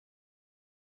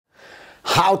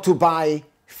how to buy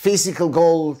physical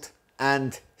gold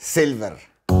and silver.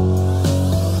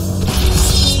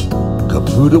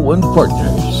 Caputo and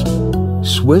Partners,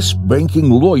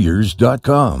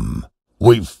 SwissBankingLawyers.com.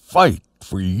 We fight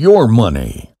for your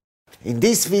money. In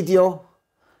this video,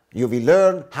 you will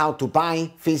learn how to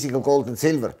buy physical gold and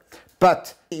silver.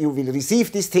 But you will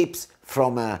receive these tips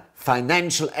from a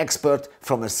financial expert,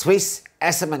 from a Swiss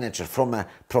asset manager, from a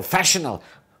professional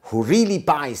who really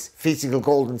buys physical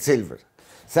gold and silver.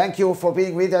 Thank you for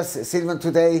being with us, Silvan,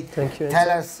 today. Thank you. Tell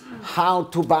us how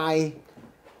to buy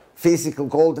physical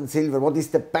gold and silver. What is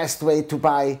the best way to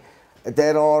buy?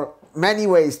 There are many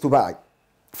ways to buy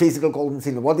physical gold and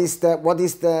silver. What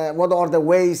are the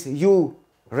ways you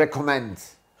recommend?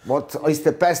 What is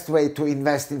the best way to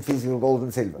invest in physical gold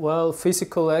and silver? Well,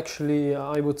 physical actually,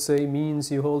 I would say, means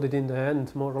you hold it in the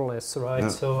hand, more or less, right? Yeah.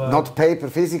 So not paper.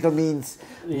 Physical means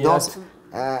yes. not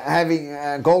having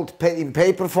gold in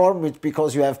paper form,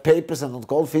 because you have papers and not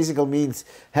gold. Physical means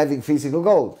having physical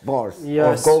gold bars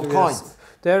or gold coins.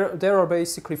 There are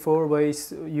basically 4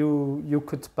 ways you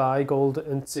could buy gold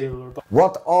and silver.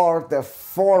 What are the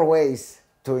 4 ways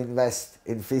to invest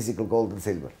in physical gold and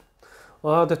silver?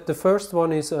 The first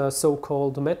one is a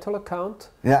so-called metal account.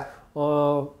 Yeah.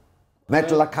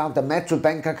 Metal account, a metal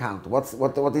bank account. What is a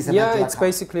metal account? Yeah, it's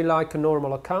basically like a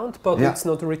normal account, but it's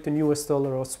not written US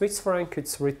dollar or Swiss franc.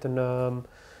 It's written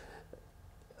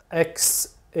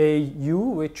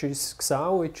XAU, which is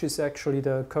XAU, which is actually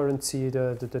the currency,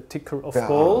 the ticker of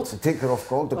gold. The ticker of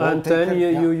gold, the gold and ticker. Then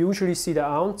you usually see the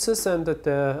ounces, and at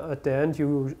the end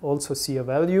you also see a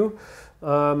value.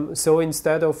 So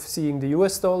instead of seeing the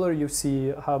US dollar, you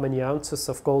see how many ounces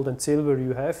of gold and silver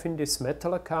you have in this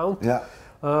metal account. Yeah.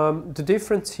 The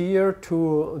difference here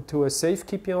to a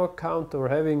safekeeping account or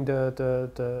having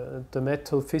the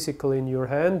metal physical in your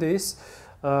hand is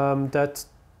that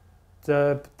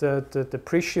the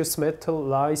precious metal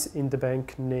lies in the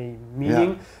bank name,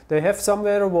 meaning they have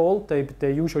somewhere a vault,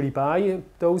 they usually buy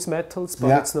those metals,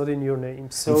 but it's not in your name.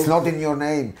 So it's not in your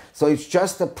name. So it's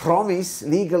just a promise,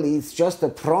 legally it's just a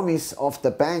promise of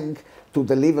the bank to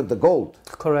deliver the gold.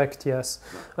 Correct, yes.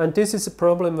 And this is a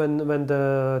problem when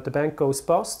the bank goes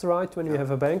bust, right? When you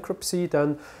have a bankruptcy,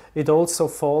 then it also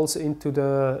falls into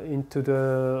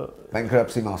the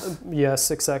bankruptcy mass. Yes,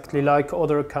 exactly, like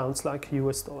other accounts, like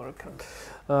US dollar account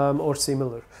or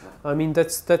similar. I mean,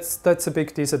 that's a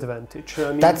big disadvantage. I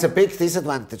mean, that's a big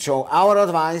disadvantage. So our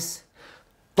advice: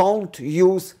 don't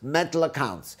use metal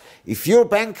accounts. If your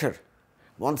banker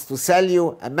wants to sell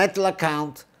you a metal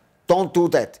account, don't do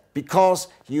that, because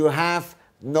you have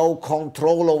no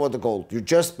control over the gold. You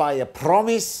just buy a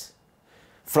promise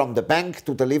from the bank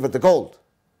to deliver the gold.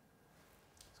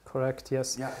 Correct,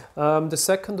 yes. Yeah. The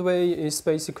second way is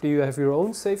basically you have your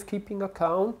own safekeeping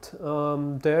account.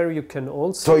 There you can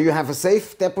also... So you have a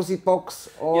safe deposit box?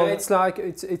 Or? Yeah, it's like,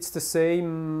 it's the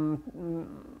same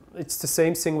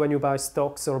thing when you buy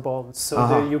stocks or bonds. So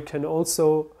there you can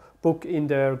also book in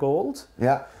their gold.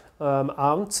 Yeah.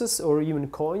 Ounces or even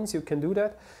coins, you can do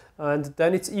that, and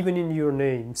then it's even in your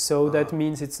name, so that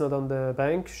means it's not on the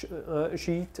bank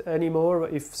sheet anymore.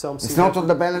 If something, it's not on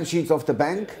the balance sheet of the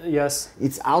bank. Yes,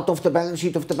 it's out of the balance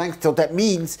sheet of the bank. So that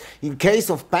means in case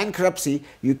of bankruptcy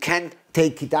you can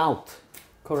take it out.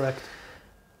 Correct.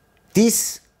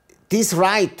 This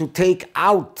right to take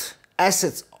out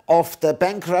assets of the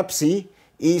bankruptcy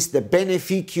is the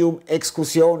beneficium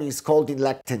exclusionis, called in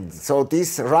Latin. So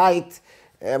this right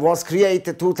was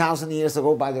created 2,000 years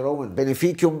ago by the Roman,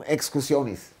 beneficium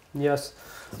exclusionis. Yes.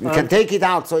 You can take it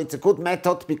out, so it's a good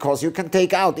method, because you can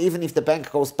take out, even if the bank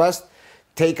goes bust,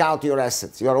 take out your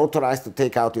assets. You are authorized to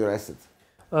take out your assets.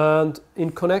 And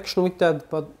in connection with that,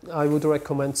 but I would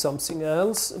recommend something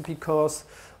else, because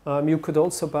you could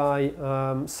also buy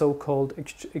so-called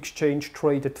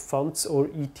exchange-traded funds, or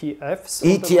ETFs.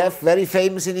 ETF, very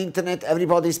famous in internet.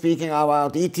 Everybody's speaking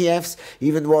about ETFs.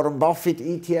 Even Warren Buffett,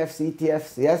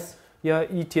 ETFs, yes? Yeah,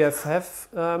 ETF have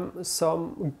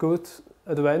some good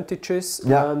advantages,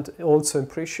 and also in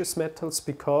precious metals,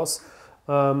 because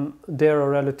they are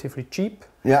relatively cheap.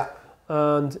 Yeah.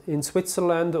 And in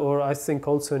Switzerland, or I think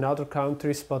also in other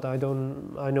countries, but I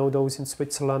know those in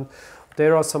Switzerland,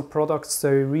 there are some products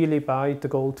they really buy the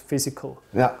gold physical.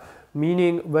 Yeah.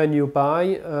 Meaning when you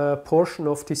buy a portion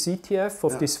of this ETF,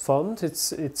 of this fund,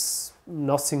 it's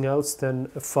nothing else than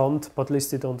a fund but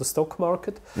listed on the stock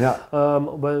market. Yeah.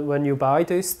 When you buy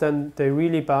this, then they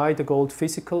really buy the gold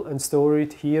physical and store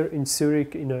it here in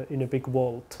Zurich in a big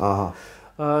vault.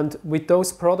 And with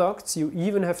those products, you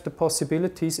even have the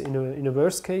possibilities in a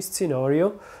worst case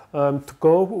scenario to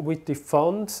go with the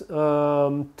fund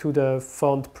to the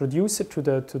fund producer, to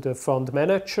the fund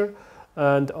manager,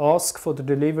 and ask for the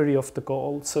delivery of the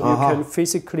gold. So you can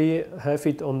physically have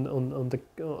it on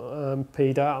the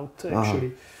paid out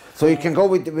actually. So you can go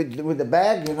with the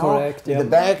bag, you know, Correct, with the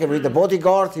bag and with the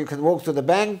bodyguard. You can walk to the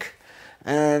bank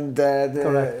and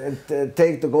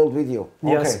take the gold with you.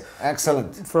 Yes. Okay,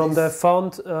 excellent. From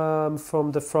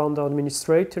the fund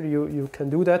administrator, you can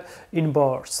do that in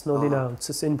bars, not in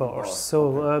ounces, in bars.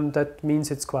 So that means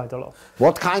it's quite a lot.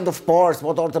 What kind of bars?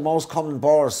 What are the most common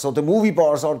bars? So the movie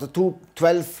bars are the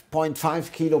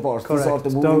 12.5 kilo bars. Correct. These are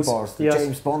the movie bars, the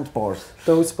James Bond bars.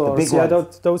 Those bars, the big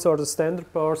ones. those are the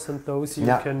standard bars, and those you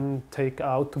can take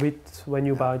out with when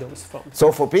you buy those funds.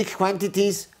 So for big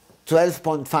quantities,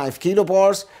 12.5 kilo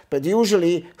bars, but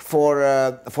usually for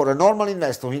a normal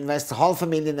investor who invests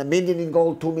 $500,000, $1 million in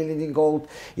gold, 2 million in gold,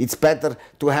 it's better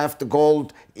to have the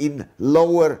gold in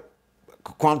lower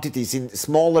quantities, in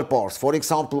smaller bars. For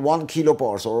example, 1 kilo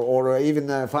bars or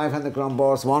even 500 gram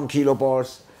bars, 1 kilo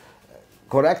bars.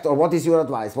 Correct? Or what is your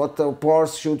advice? What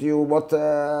bars should you? What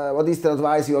is the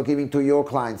advice you are giving to your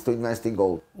clients to invest in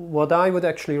gold? What I would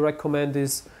actually recommend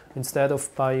is, instead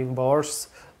of buying bars,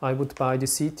 I would buy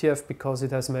this ETF because it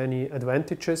has many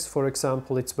advantages. For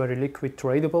example, it's very liquid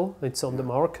tradable. It's on the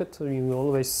market. You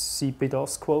always see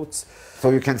bid-ask quotes.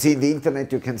 So you can see in the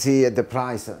internet, you can see the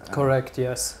price. Correct,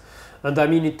 yes. And I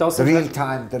mean, it doesn't the real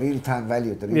time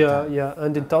value.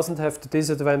 And it doesn't have the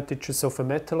disadvantages of a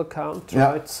metal account,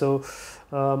 right? So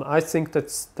I think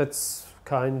that's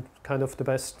kind of the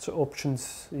best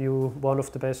options. One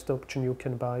of the best options you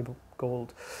can buy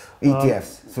gold.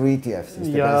 ETFs, through ETFs.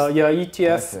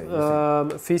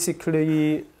 ETF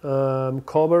physically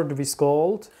covered with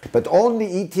gold. But only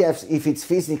ETFs if it's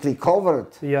physically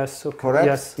covered. Yes, okay. Correct.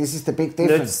 Yes. This is the big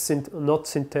difference. Not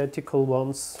synthetical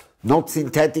ones. Not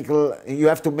synthetical. You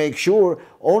have to make sure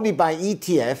only by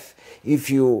ETF if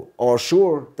you are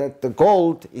sure that the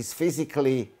gold is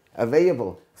physically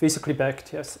available. Physically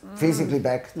backed, yes. Physically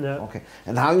backed. Yeah. Okay.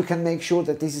 And how you can make sure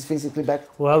that this is physically backed?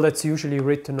 Well, that's usually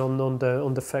written on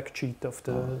the fact sheet of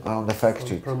the on the fact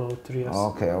sheet. Promoter. Yes.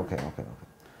 Okay.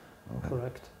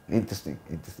 Correct. Interesting.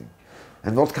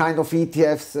 And what kind of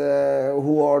ETFs?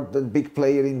 Who are the big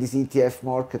player in this ETF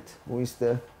market? Who is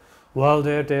the? Well,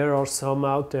 there are some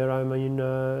out there. I mean,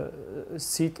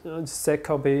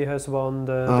 ZKB has one.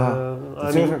 The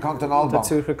Zürcher Kantonalbank.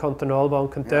 The Zürcher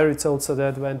Kantonalbank, and there it's also the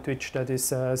advantage that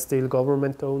is still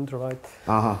government owned, right?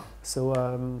 So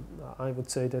I would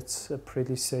say that's a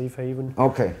pretty safe haven.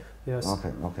 Okay. Yes.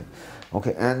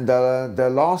 Okay. And the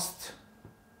last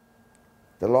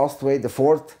way, the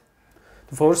fourth.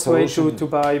 The fourth way to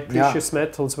buy precious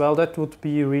metals, well, that would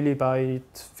be really by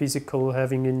it physical,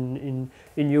 having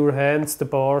in your hands the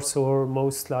bars or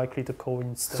most likely the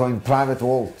coins. So in private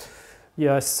vault.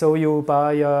 Yes, so you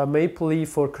buy a Maple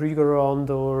Leaf or Krügerrand,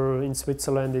 or in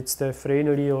Switzerland it's the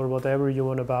Vreneli or whatever you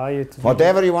want to buy it.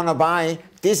 Whatever you want to buy,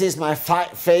 this is my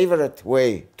favorite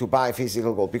way to buy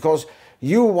physical gold, because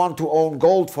you want to own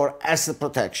gold for asset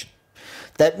protection.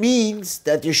 That means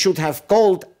that you should have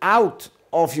gold out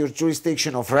of your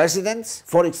jurisdiction of residence,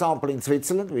 for example in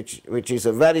Switzerland, which is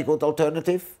a very good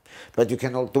alternative, but you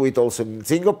can do it also in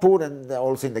Singapore and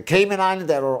also in the Cayman Islands.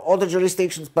 There are other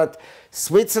jurisdictions, but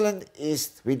Switzerland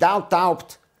is without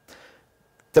doubt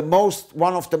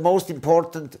one of the most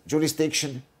important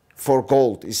jurisdiction for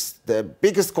gold. Is the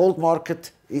biggest gold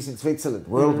market is in Switzerland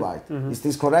worldwide. Is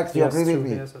this correct? You agree with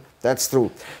me? Yes, that's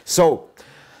true. So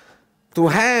to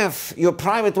have your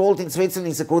private vault in Switzerland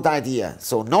is a good idea.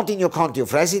 So not in your country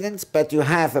of residence, but you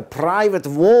have a private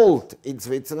vault in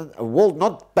Switzerland, a vault,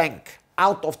 not bank,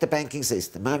 out of the banking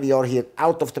system. We are here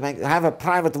out of the bank. Have a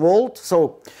private vault.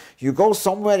 So you go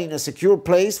somewhere in a secure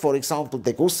place, for example,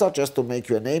 Degussa, just to make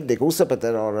you a name, Degussa, but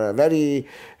there are very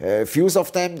few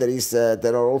of them.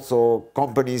 There are also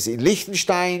companies in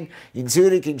Liechtenstein, in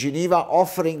Zurich, in Geneva,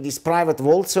 offering this private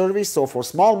vault service. So for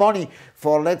small money,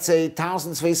 for let's say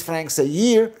 1,000 Swiss francs a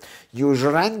year, you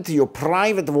rent your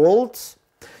private vault,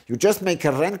 you just make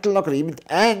a rental agreement,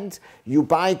 and you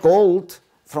buy gold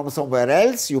from somewhere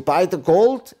else. You buy the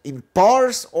gold in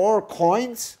bars or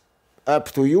coins,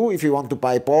 up to you if you want to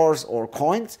buy bars or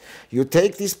coins. You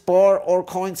take this bar or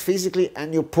coins physically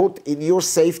and you put in your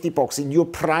safety box, in your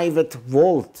private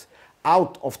vault,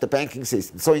 out of the banking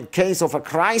system. So in case of a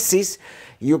crisis,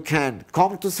 you can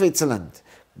come to Switzerland,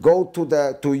 go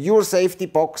to your safety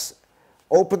box,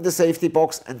 open the safety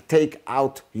box and take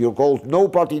out your gold.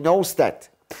 Nobody knows that,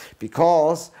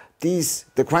 because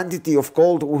the quantity of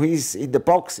gold who is in the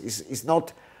box is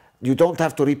not you don't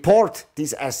have to report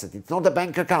this asset. It's not a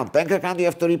bank account. Bank account you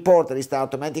have to report. There is the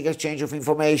automatic exchange of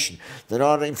information. There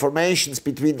are informations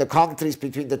between the countries,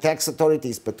 between the tax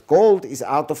authorities, but gold is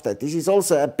out of that. This is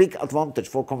also a big advantage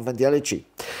for confidentiality.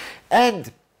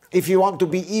 And if you want to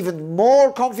be even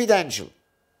more confidential,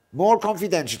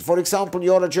 for example,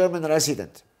 you're a German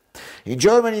resident. In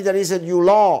Germany, there is a new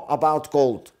law about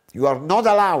gold. You are not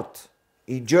allowed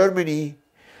in Germany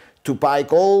to buy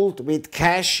gold with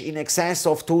cash in excess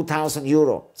of 2,000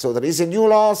 euro. So there is a new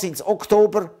law since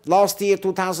October last year,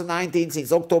 2019.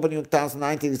 Since October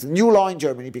 2019, it's a new law in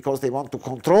Germany because they want to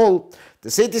control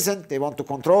the citizen, they want to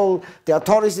control the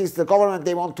authorities, the government,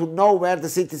 they want to know where the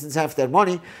citizens have their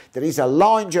money. There is a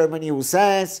law in Germany who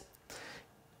says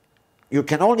you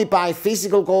can only buy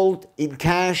physical gold in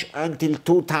cash until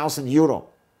 2,000 euro,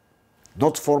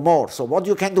 not for more. So what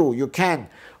you can do, you can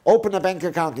open a bank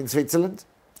account in Switzerland,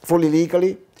 fully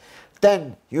legally,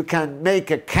 then you can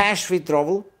make a cash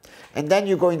withdrawal, and then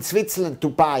you go in Switzerland to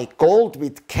buy gold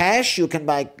with cash. You can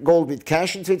buy gold with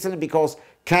cash in Switzerland because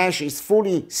cash is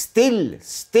fully still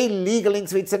legal in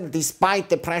Switzerland despite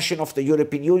the pressure of the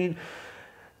European Union.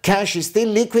 Cash is still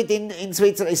liquid in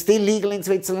Switzerland, is still legal in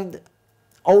Switzerland.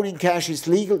 Owning cash is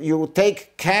legal. You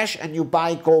take cash and you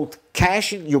buy gold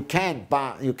cash. You can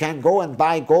go and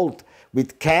buy gold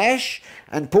with cash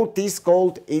and put this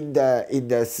gold in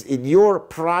your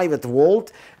private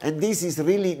vault, and this is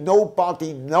really,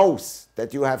 nobody knows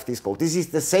that you have this gold. This is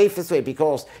the safest way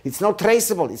because it's not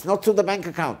traceable, it's not to the bank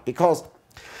account, because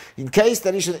in case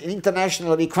there is an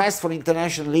international request for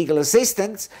international legal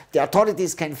assistance, the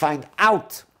authorities can find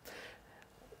out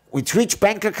with which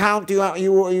bank account you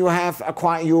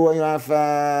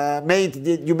made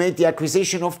the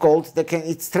acquisition of gold.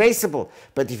 It's traceable.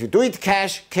 But if you do it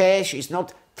cash is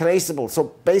not traceable.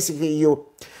 So basically you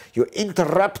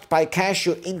interrupt by cash,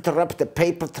 you interrupt the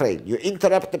paper trail. You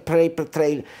interrupt the paper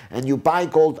trail and you buy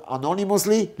gold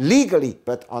anonymously, legally,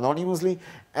 but anonymously,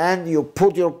 and you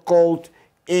put your gold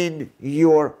in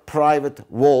your private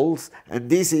walls, and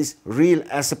this is real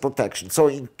asset protection. So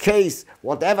in case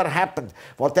whatever happened,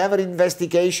 whatever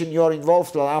investigation you're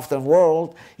involved in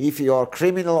afterward, if you're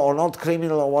criminal or not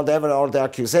criminal or whatever are the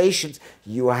accusations,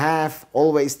 you have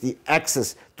always the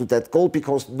access to that gold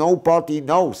because nobody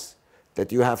knows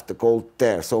that you have the gold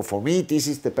there. So for me, this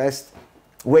is the best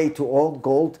way to own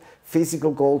gold,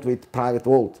 physical gold with private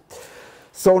vault.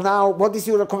 So now, what is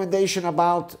your recommendation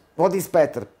about what is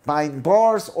better, buying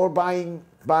bars or buying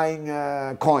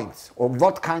coins? Or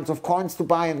what kinds of coins to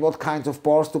buy and what kinds of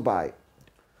bars to buy?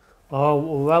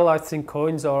 Well, I think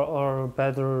coins are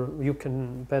better, you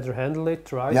can better handle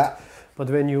it, right? Yeah. But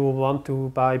when you want to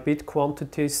buy big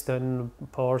quantities, then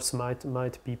bars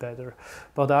might be better.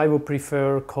 But I would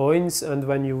prefer coins, and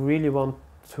when you really want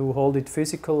to hold it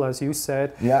physical, as you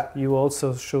said, yeah, you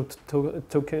also should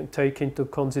take into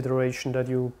consideration that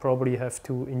you probably have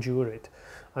to insure it.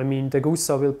 I mean, the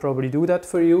Gussa will probably do that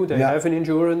for you. They have an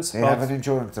insurance. They have an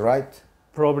insurance, right?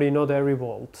 Probably not every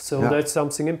vault. So that's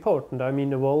something important. I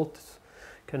mean, a vault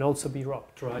can also be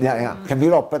robbed, right? Yeah, can be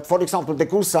robbed. But for example, the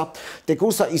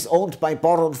Gussa is owned by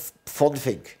Baron von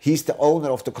Fink. He's the owner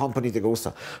of the company, the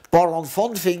Gussa. Baron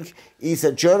von Fink is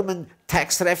a German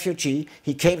tax refugee.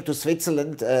 He came to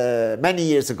Switzerland many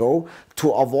years ago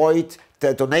to avoid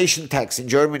the donation tax in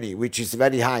Germany, which is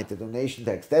very high, the donation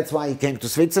tax. That's why he came to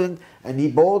Switzerland and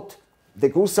he bought the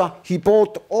Gussa. He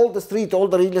bought all the street, all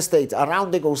the real estate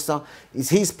around the Gussa is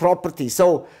his property.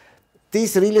 So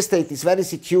this real estate is very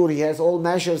secure. He has all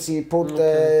measures. He put,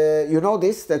 you know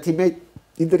this, that he made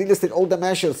in the real estate all the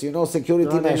measures, you know,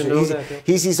 security measures.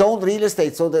 He's his own real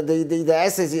estate, so the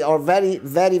assets are very,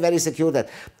 very, very secure.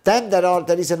 Then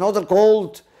there is another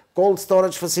gold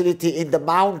storage facility in the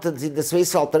mountains in the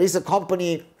Swiss Alps. There is a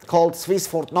company called Swiss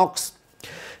Fort Knox.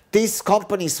 This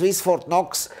company, Swiss Fort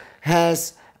Knox,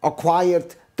 has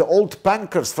acquired the old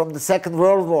bunkers from the Second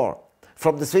World War,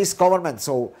 from the Swiss government.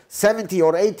 So 70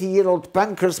 or 80-year-old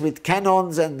bunkers with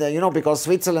cannons, and you know, because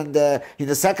Switzerland in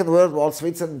the Second World War,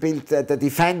 Switzerland built the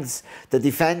defense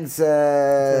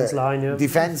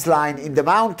line in the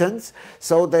mountains.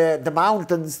 So the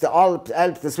mountains, the Alps,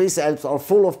 the Swiss Alps are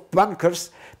full of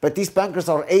bunkers. But these bunkers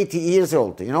are 80 years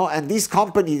old, you know, and this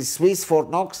company, Swiss Fort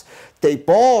Knox, they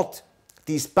bought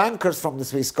these bunkers from the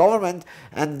Swiss government,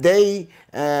 and they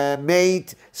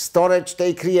made storage,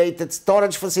 they created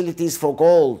storage facilities for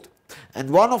gold. and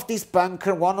one of these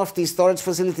storage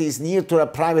facilities near to a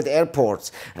private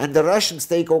airport, and the Russians,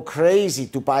 they go crazy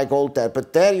to buy gold there,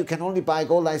 but there you can only buy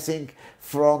gold, I think,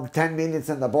 from 10 millions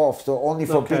and above, so only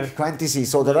for big quantities.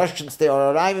 So the Russians, they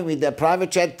are arriving with their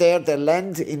private jet there, they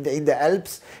land in the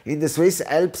Alps, in the Swiss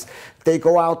Alps, they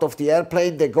go out of the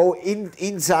airplane, they go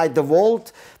inside the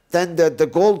vault. Then the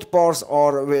gold bars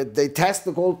they test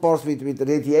the gold bars with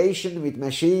radiation, with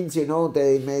machines, you know,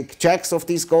 they make checks of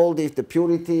this gold, if the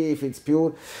purity, if it's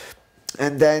pure.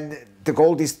 And then the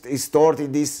gold is stored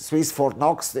in this Swiss Fort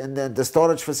Knox, and then the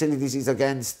storage facilities is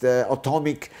against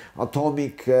atomic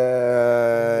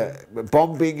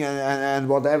bombing and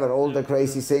whatever, all the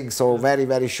crazy things, so very,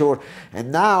 very sure. And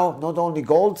now, not only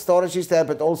gold storage is there,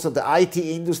 but also the IT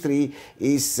industry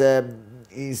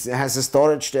has a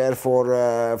storage there for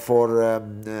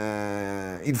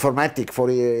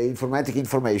informatic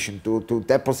information to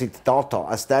deposit data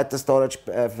as data storage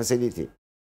facility.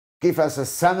 Give us a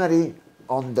summary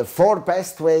on the 4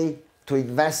 best way to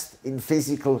invest in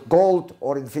physical gold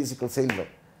or in physical silver.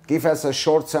 Give us a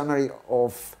short summary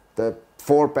of the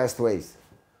 4 best ways.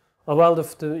 Well,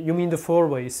 you mean the 4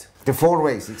 ways? The 4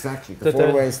 ways, exactly. The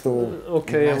 4 ways to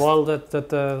okay, invest. well,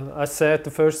 I said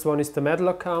the first one is the medal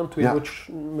account, which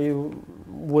we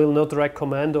will not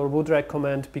recommend or would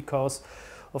recommend because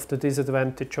of the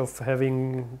disadvantage of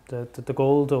having the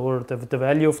gold or the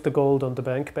value of the gold on the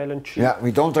bank balance sheet. Yeah,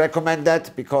 we don't recommend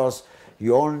that because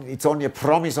it's only a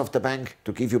promise of the bank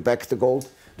to give you back the gold.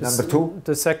 Number 2.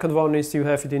 The second one is you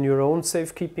have it in your own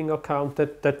safekeeping account.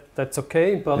 That's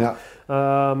okay, but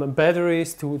better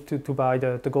is to buy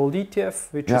the Gold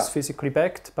ETF, which is physically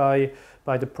backed by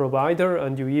the provider,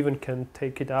 and you even can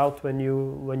take it out when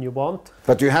you want.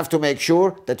 But you have to make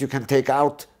sure that you can take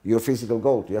out your physical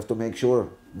gold. You have to make sure.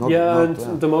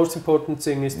 The most important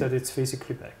thing is that it's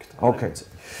physically backed. Okay,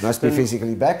 must be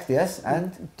physically backed, yes.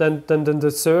 And then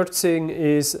the third thing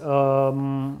is.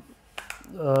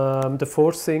 The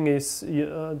fourth thing is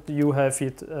you have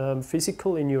it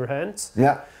physical in your hands.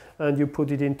 Yeah. And you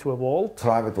put it into a vault.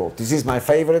 Private vault. This is my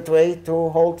favorite way to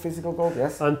hold physical gold,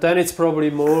 yes. And then it's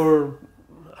probably more,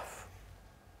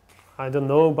 I don't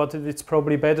know, but it's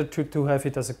probably better to have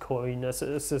it as a coin, as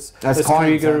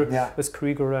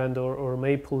Krieger and or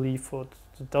Maple Leaf. Or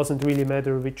it doesn't really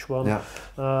matter which one. Yeah.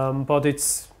 But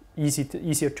it's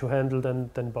easier to handle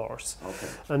than bars. Okay.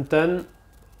 And then,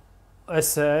 as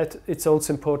said, it's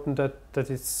also important that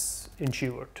it's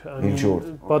insured.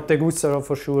 Insured. But the goods are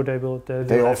for sure they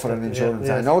offer an insurance.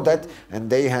 I know that, and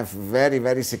they have very,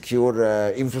 very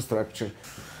secure infrastructure.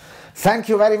 Thank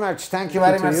you very much. Thank you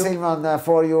very much, Silvan,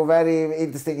 for your very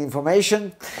interesting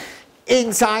information.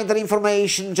 Insider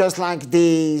information just like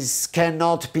this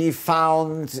cannot be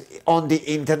found on the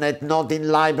internet, not in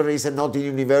libraries and not in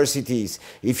universities.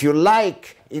 If you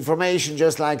like information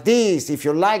just like this, if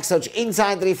you like such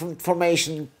insider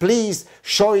information, please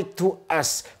show it to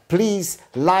us. Please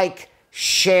like,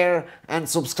 share and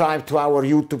subscribe to our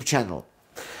YouTube channel.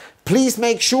 Please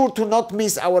make sure to not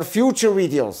miss our future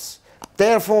videos.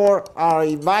 Therefore, I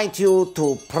invite you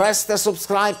to press the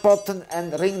subscribe button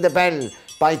and ring the bell.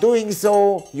 By doing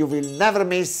so, you will never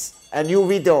miss a new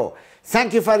video.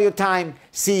 Thank you for your time.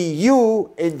 See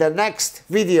you in the next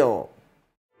video.